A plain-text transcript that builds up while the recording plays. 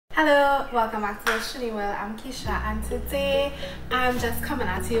Hello, welcome back to the Trini World. I'm Keisha, and today I'm just coming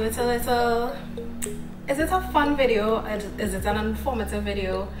at you with a little, is it a fun video? Is it an informative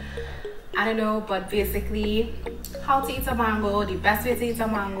video? I don't know, but basically how to eat a mango, the best way to eat a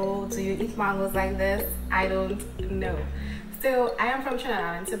mango. Do you eat mangoes like this? I don't know. So I am from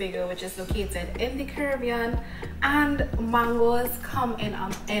Trinidad and Tobago, which is located in the Caribbean, and mangoes come in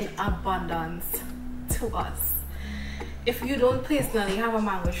abundance to us. If you don't personally have a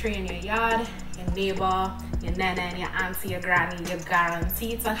mango tree in your yard, your neighbor, your nana, your auntie, your granny, you're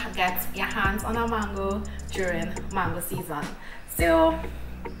guaranteed to get your hands on a mango during mango season. So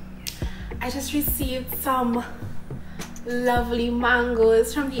I just received some lovely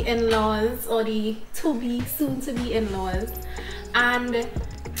mangoes from the in-laws, or the soon-to-be in-laws, and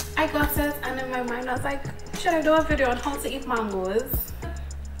I got it, and in my mind I was like, should I do a video on how to eat mangoes?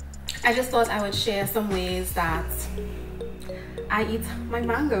 I just thought I would share some ways that I eat my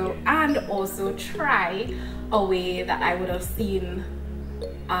mango, and also try a way that I would have seen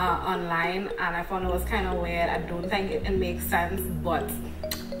online, and I found it was kind of weird. I don't think it makes sense, but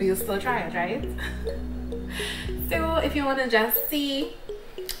we'll still try it, right? So if you want to just see,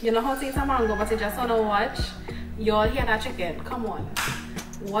 you know how to eat a mango, but you just want to watch, y'all hear that chicken, come on.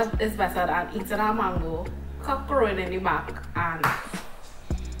 What is better than eating a mango, cock growing in the back? And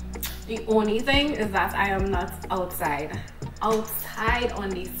the only thing is that I am not outside. Outside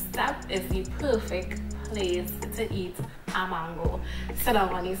on the step is the perfect place to eat a mango. Sit down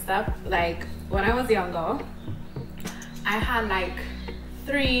on the step. Like when I was younger, I had like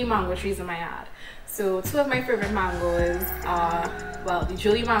 3 mango trees in my yard. So 2 of my favorite mangoes are, well, the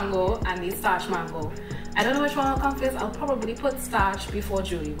Julie mango and the starch mango. I don't know which one will come first. I'll probably put starch before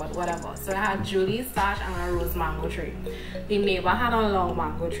Julie, but whatever. So I had Julie, starch, and a rose mango tree. The neighbor had a long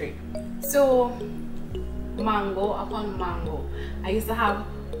mango tree. So mango upon mango. I used to have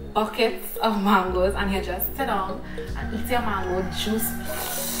buckets of mangoes, and you just sit down and eat your mango juice.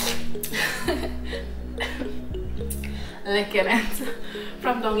 Licking it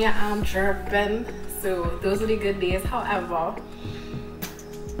from down your arm, dripping. So those were the good days. However,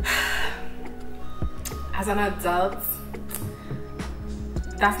 as an adult,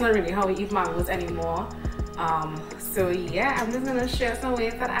 that's not really how we eat mangoes anymore. So yeah, I'm just gonna share some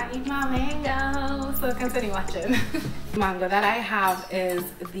ways that I eat my mango. So continue watching. The mango that I have is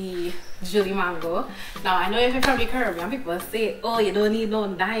the Julie mango. Now I know if you're from the Caribbean, people say, oh, you don't need no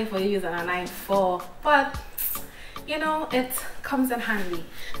knife, or you're using a knife for, but you know, it comes in handy.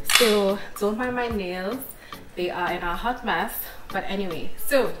 So don't mind my nails, they are in a hot mess. But anyway,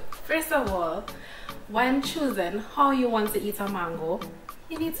 so first of all, when choosing how you want to eat a mango,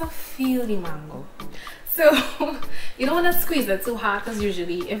 you need to feel the mango. So you don't want to squeeze it too hard, because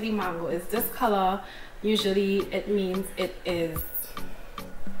usually if the mango is this color, usually it means it is,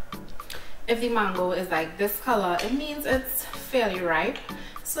 if the mango is like this color, it means it's fairly ripe.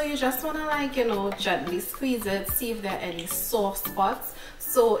 So you just want to, like, you know, gently squeeze it, see if there are any soft spots.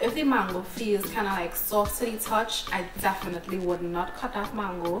 So if the mango feels kind of like soft to the touch, I definitely would not cut that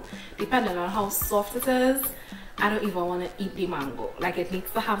mango. Depending on how soft it is, I don't even want to eat the mango. Like, it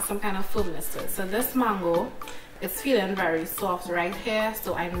needs to have some kind of firmness to it. So this mango is feeling very soft right here,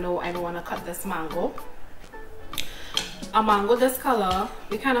 so I know I don't want to cut this mango. A mango this color,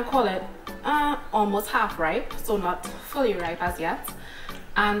 we kind of call it almost half ripe, so not fully ripe as yet.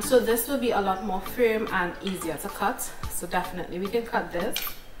 And so this will be a lot more firm and easier to cut. So definitely we can cut this.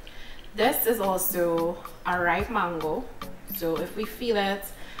 This is also a ripe mango. So if we feel it,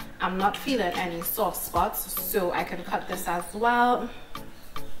 I'm not feeling any soft spots, so I can cut this as well.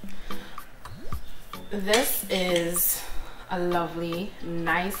 This is a lovely,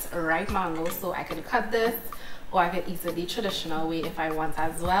 nice, ripe mango, so I can cut this, or I can eat it the traditional way if I want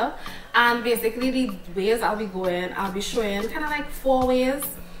as well. And basically the ways I'll be showing kind of like 4 ways.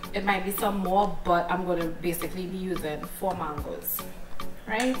 It might be some more, but I'm going to basically be using 4 mangoes,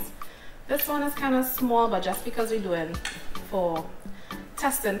 right? This one is kind of small, but just because we're doing for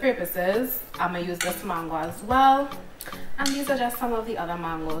testing purposes, I'm gonna use this mango as well. And these are just some of the other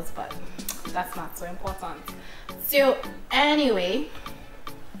mangoes, but that's not so important. So anyway,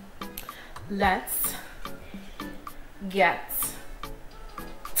 let's get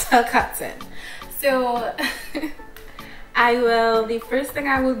to cutting. So the first thing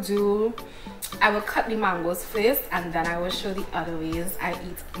I will do, I will cut the mangoes first, and then I will show the other ways I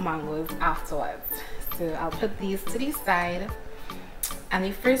eat mangoes afterwards. So I'll put these to the side, and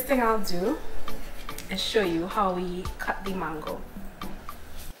the first thing I'll do is show you how we cut the mango.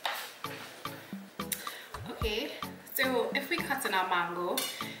 Okay, so if we cut in our mango,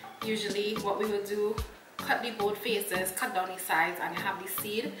 usually what we will do, cut the both faces, cut down the sides, and you have the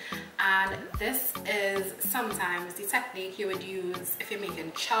seed. And this is sometimes the technique you would use if you're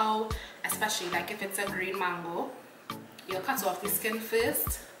making chow, especially like if it's a green mango. You'll cut off the skin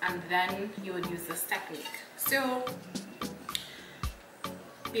first and then you would use this technique. So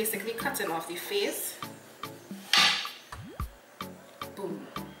basically cutting off the face, boom,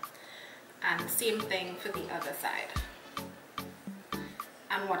 and same thing for the other side.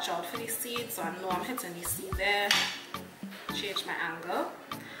 And watch out for the seed, so I know I'm hitting the seed there. Change my angle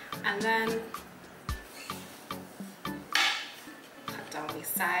and then cut down the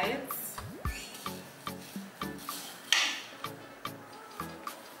sides.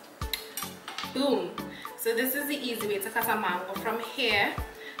 Boom. So this is the easy way to cut a mango. From here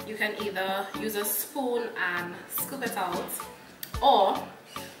you can either use a spoon and scoop it out, or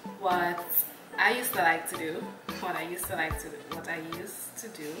what I used to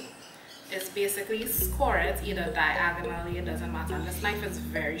do is basically score it either diagonally, it doesn't matter. And this knife is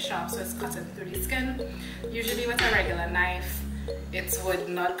very sharp, so it's cutting through the skin. Usually with a regular knife it would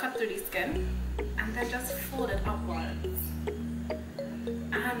not cut through the skin, and then just fold it upwards.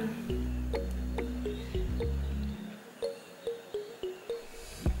 And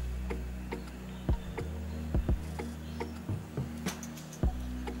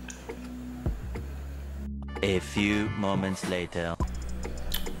a few moments later.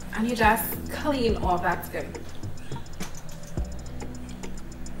 And you just clean off that skin.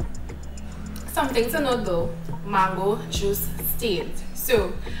 Something to note though, mango juice stains.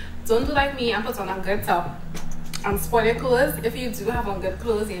 So don't do like me and put on a good top and spoil your clothes. If you do have on good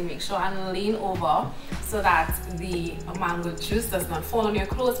clothes, you make sure and lean over so that the mango juice does not fall on your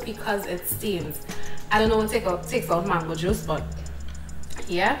clothes because it stains. I don't know what takes out mango juice, but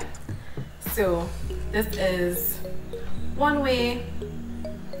yeah. So this is one way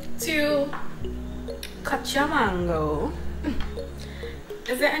to cut your mango.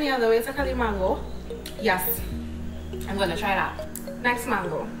 Is there any other way to cut your mango? Yes, I'm gonna try that. Next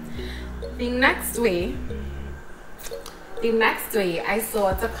mango. The next way I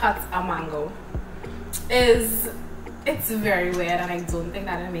saw to cut a mango is, it's very weird and I don't think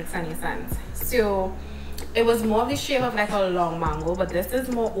that it makes any sense. So it was more of the shape of like a long mango, but this is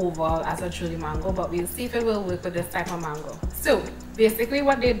more oval as a truly mango, but we'll see if it will work with this type of mango. So basically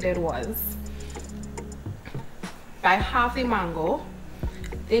what they did was, by half the mango,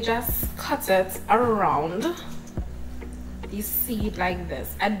 they just cut it around the seed like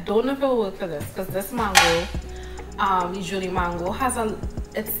this. I don't know if it will work for this because this mango, the Julie mango,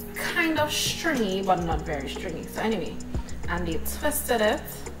 it's kind of stringy but not very stringy. So anyway, and they twisted it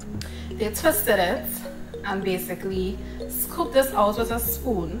and basically scoop this out with a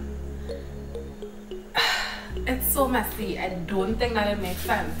spoon. It's so messy, I don't think that it makes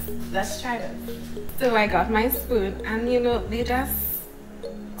sense. Let's try this. So I got my spoon and you know, they just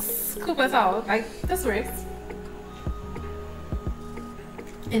scoop it out like this works.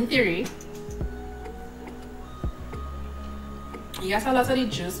 In theory, you get a lot of the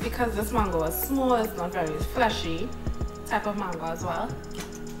juice because this mango is small, it's not very fleshy type of mango as well.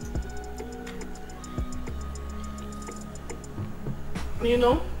 You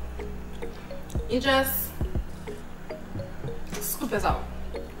know, you just scoop it out.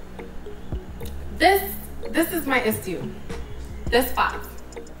 This is my issue, this part.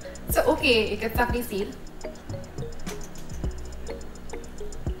 So okay, you can suck the seed.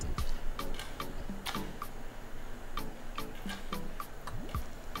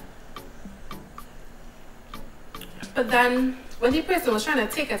 But then when the person was trying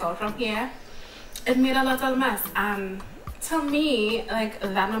to take it out from here, it made a lot of mess, and to me, like,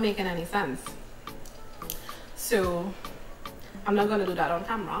 that not making any sense. So I'm not gonna do that on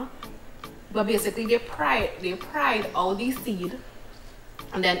camera. But basically they pried all the seed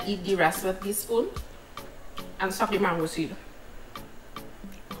and then eat the rest with the spoon and suck the mango seed.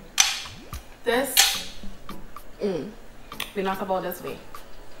 This, we're not about this way.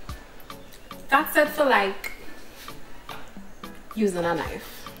 That's it for like using a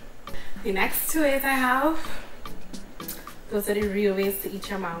knife. The next two ways I have, those are the real ways to eat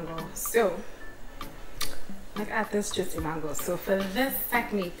your mango. So look at this juicy mango. So for this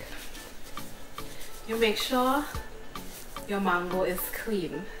technique, you make sure your mango is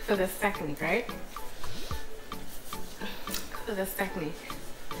clean for this technique, right? For this technique.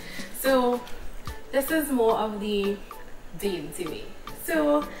 So this is more of the dainty way.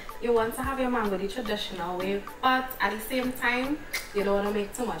 So you want to have your mango the traditional way, but at the same time, you don't want to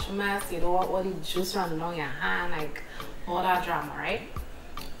make too much mess. You don't want all the juice running down your hand, like all that drama, right?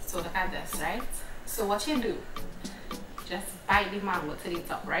 So look at this, right? So what you do, just bite the mango to the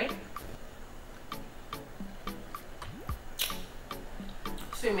top, right?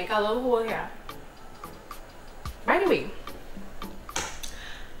 So you make a little hole here. By the way,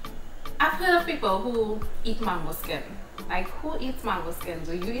 I've heard of people who eat mango skin. Like, who eats mango skin?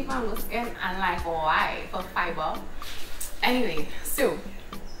 Do you eat mango skin? And like, why? For fiber? Anyway, so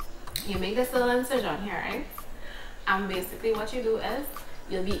you make this little incision here, right? And basically what you do is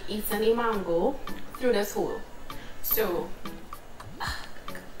you'll be eating the mango through this hole. So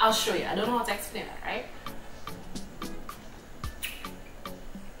I'll show you. I don't know how to explain it, right?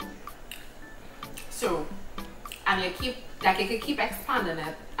 So, and you keep, like, you can keep expanding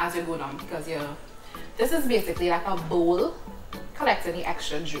it as you go down, because this is basically like a bowl collecting the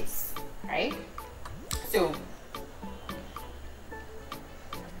extra juice, right? So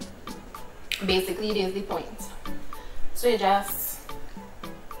basically it is the point. So you just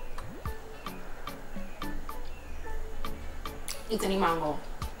eat any mango.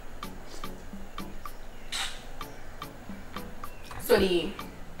 So the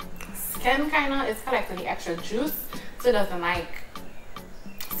skin kind of is collecting the extra juice, so it doesn't like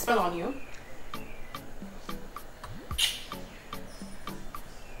spill on you,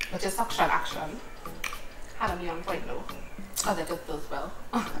 which is suction action. Had to be on point though, because it just does well.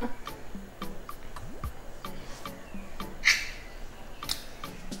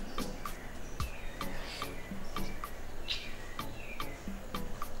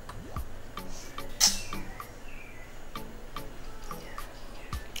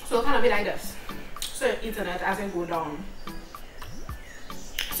 So it'll kind of be like this. So you're eating it as you go down.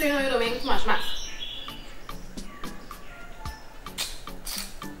 So you know you don't make too much mess.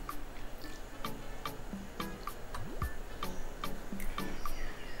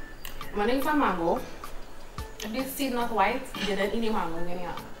 When you eat some mango, if this seed not white, you didn't eat the mango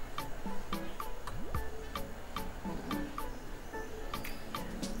anyhow.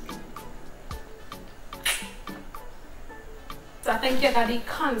 So I think you got the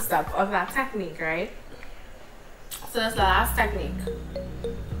concept of that technique, right? So that's the last technique.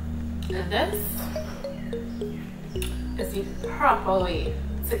 And this is the proper way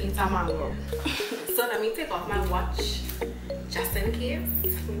to eat a mango. So let me take off my watch just in case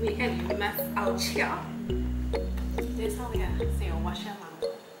we can mess out here. This is how we can say wash your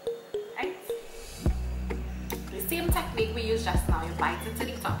mango. Right? The same technique we used just now, you bite it to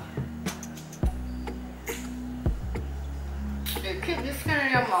the top. You keep the skin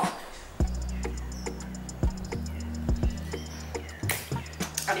in your mouth.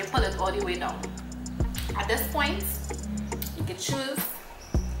 And you pull it all the way down. At this point, you can choose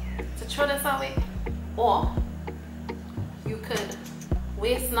to throw this away, or you could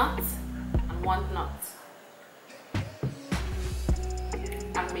waste nuts and want nuts.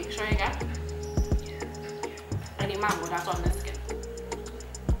 And make sure you get any mango that's on the skin.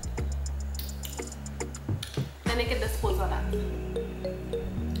 Then you can dispose of that.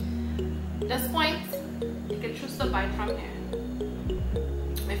 At this point, you can choose to bite from here.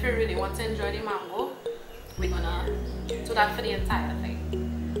 If you really want to enjoy the mango, we're gonna do that for the entire thing.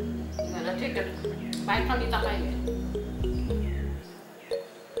 You're gonna take it, bite from the top of here.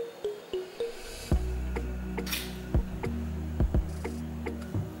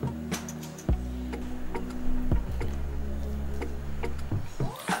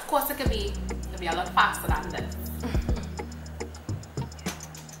 Of course, it'll be a lot faster than this.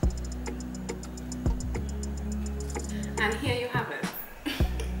 And here you have it.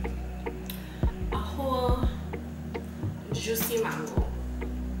 A whole juicy mango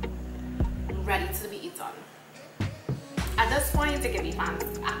ready to be eaten. At this point, it can be fun.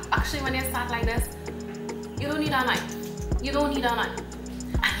 Actually, when you start like this, you don't need a knife. You don't need a knife.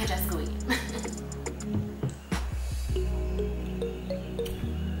 And you just go eat.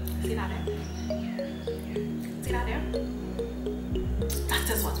 See that there? See that there? That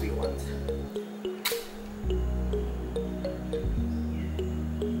is what we want.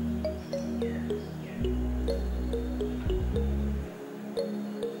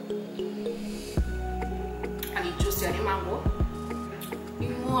 And you juice your mango, the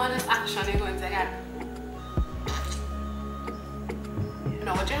more this action you're going to get.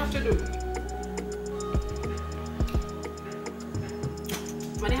 Now what you have to do,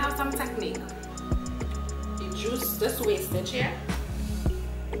 when you have some technique, you juice this wastage here,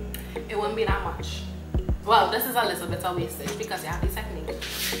 it won't be that much. Well, this is a little bit of wastage because you have the technique.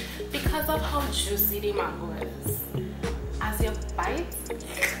 Because of how juicy the mango is, as you bite,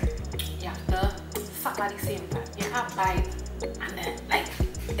 you have to suck at the same time. You have bite and then, like,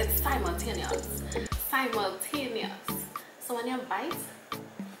 it's simultaneous. Simultaneous. So when you bite,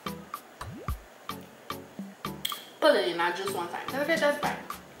 pull it in that juice one time. So if you just bite,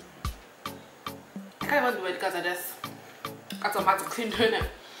 I can't even do it because I just automatically doing it.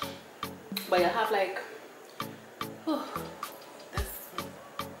 But you have like this.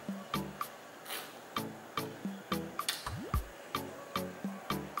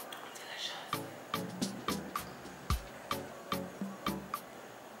 Delicious.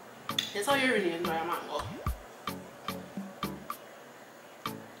 This is how you really enjoy a mango.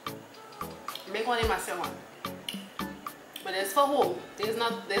 Make one in my one. But it's for home. There's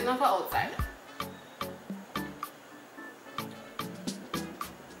not for outside.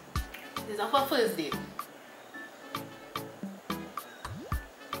 These are for first date.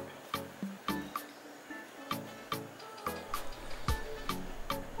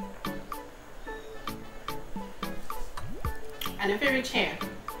 And if you reach here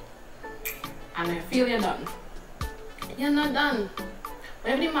and you feel you're done, you're not done.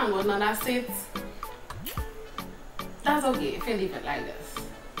 But if the mango is not that sweet, that's okay if you leave it like this.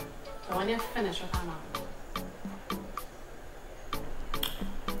 But when you finish with a mango,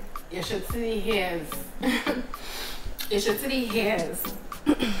 you should see the hairs. You should see the hairs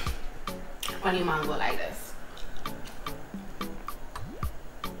when you mango like this.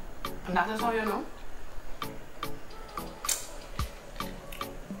 And that is how you know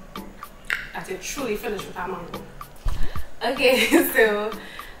that you truly finished with a mango. Okay, so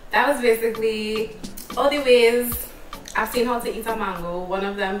that was basically all the ways I've seen how to eat a mango. One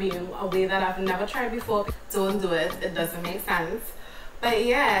of them being a way that I've never tried before. Don't do it, it doesn't make sense. But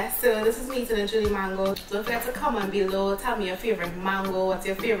yeah, so this is me eating a Julie mango. Don't forget to comment below, tell me your favorite mango, what's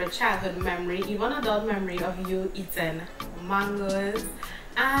your favorite childhood memory, even adult memory of you eating mangoes.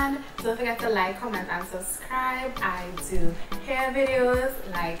 And don't forget to like, comment and subscribe. I do hair videos,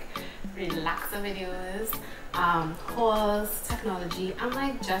 like relaxer videos, hauls, technology.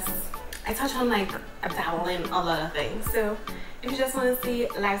 I touch on like a dabble in a lot of things. So if you just want to see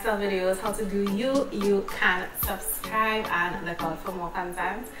lifestyle videos, how to do you can subscribe and look out for more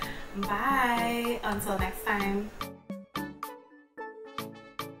content. Bye, until next time.